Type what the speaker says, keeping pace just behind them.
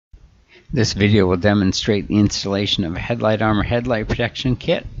This video will demonstrate the installation of a Headlight Armor headlight protection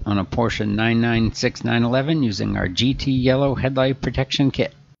kit on a Porsche 996911 using our GT Yellow headlight protection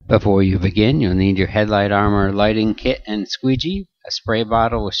kit. Before you begin, you'll need your Headlight Armor lighting kit and squeegee, a spray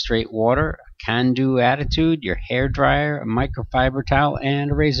bottle with straight water, a can-do attitude, your hair dryer, a microfiber towel,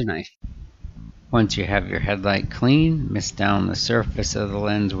 and a razor knife. Once you have your headlight clean, mist down the surface of the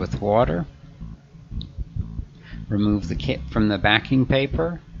lens with water. Remove the kit from the backing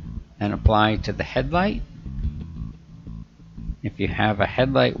paper and apply to the headlight. If you have a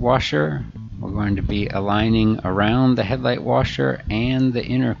headlight washer, we're going to be aligning around the headlight washer and the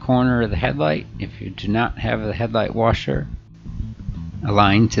inner corner of the headlight. If you do not have the headlight washer,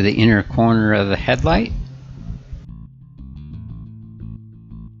 align to the inner corner of the headlight.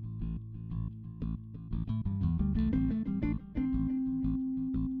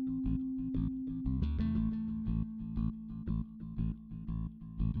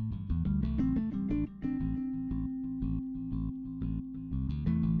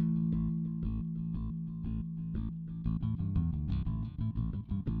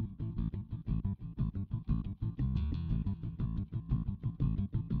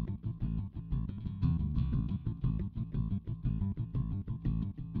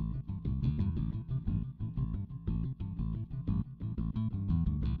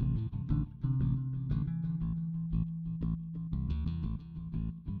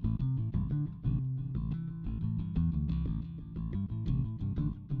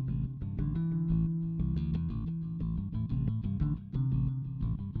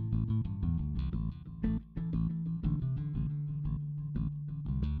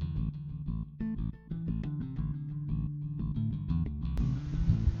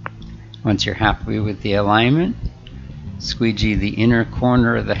 Once you're happy with the alignment, squeegee the inner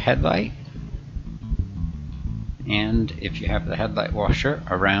corner of the headlight, and if you have the headlight washer,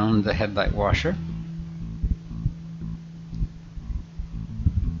 around the headlight washer,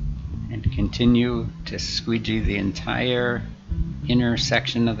 and continue to squeegee the entire inner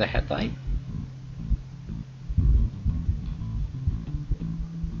section of the headlight.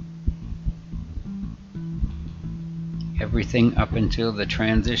 Everything up until the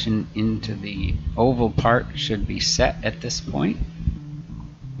transition into the oval part should be set at this point.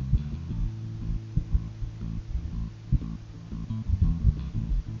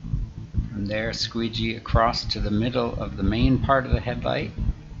 From there, squeegee across to the middle of the main part of the headlight,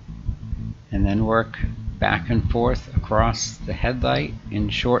 and then work back and forth across the headlight in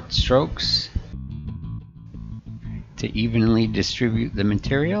short strokes to evenly distribute the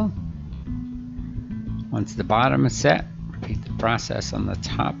material. Once the bottom is set, repeat the process on the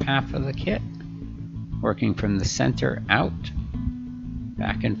top half of the kit, working from the center out,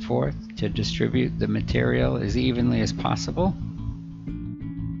 back and forth to distribute the material as evenly as possible.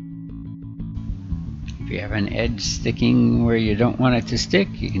 If you have an edge sticking where you don't want it to stick,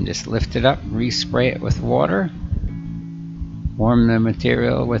 you can just lift it up, respray it with water, warm the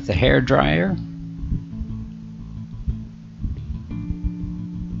material with the hair dryer,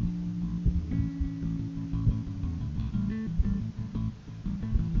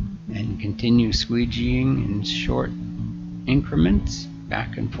 and continue squeegeeing in short increments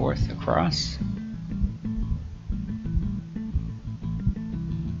back and forth across.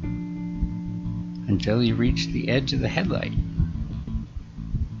 Until you reach the edge of the headlight.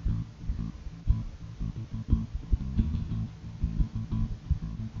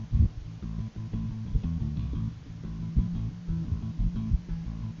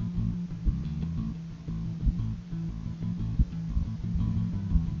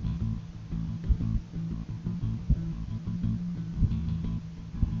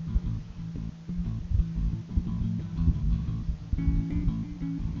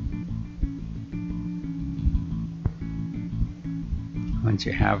 Once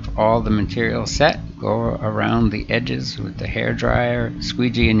you have all the material set, go around the edges with the hair dryer,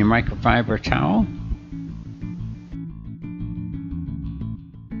 squeegee and your microfiber towel.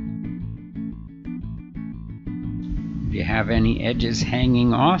 If you have any edges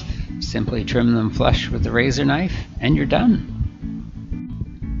hanging off, simply trim them flush with the razor knife and you're done.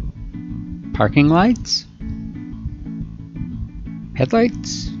 Parking lights,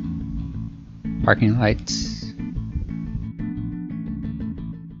 headlights, parking lights.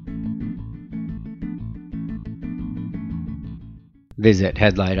 Visit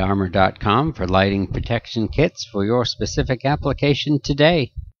HeadlightArmor.com for lighting protection kits for your specific application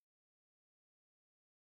today.